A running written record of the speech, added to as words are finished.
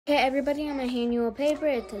Okay, everybody, I'm gonna hand you a paper.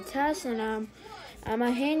 It's a test, and I'm gonna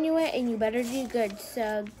hand you it, and you better do good.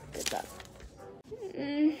 So, good luck.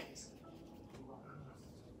 I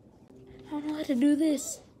don't know how to do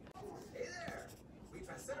this.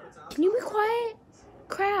 Can you be quiet?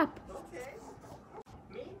 Crap.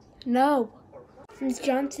 No. Ms.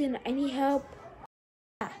 Johnson, I need help.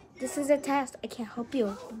 This is a test. I can't help you.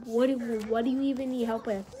 What do you even need help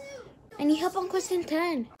with? I need help on question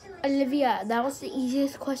 10. Olivia, that was the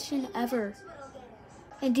easiest question ever.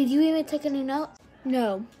 And did you even take any notes?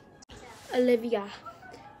 No. Olivia,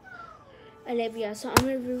 so I'm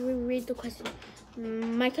going to reread the question.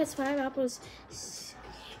 Mike has 5 apples. He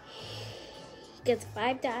gets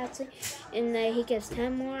 5 to answer, and then he gets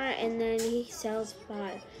 10 more, and then he sells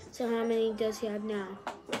 5. So how many does he have now?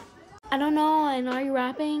 I don't know, and are you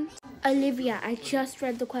rapping? Olivia, I just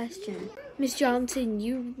read the question. Miss Johnson,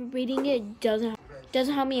 you reading it doesn't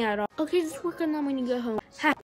help me at all. Okay, just work on that when you get home.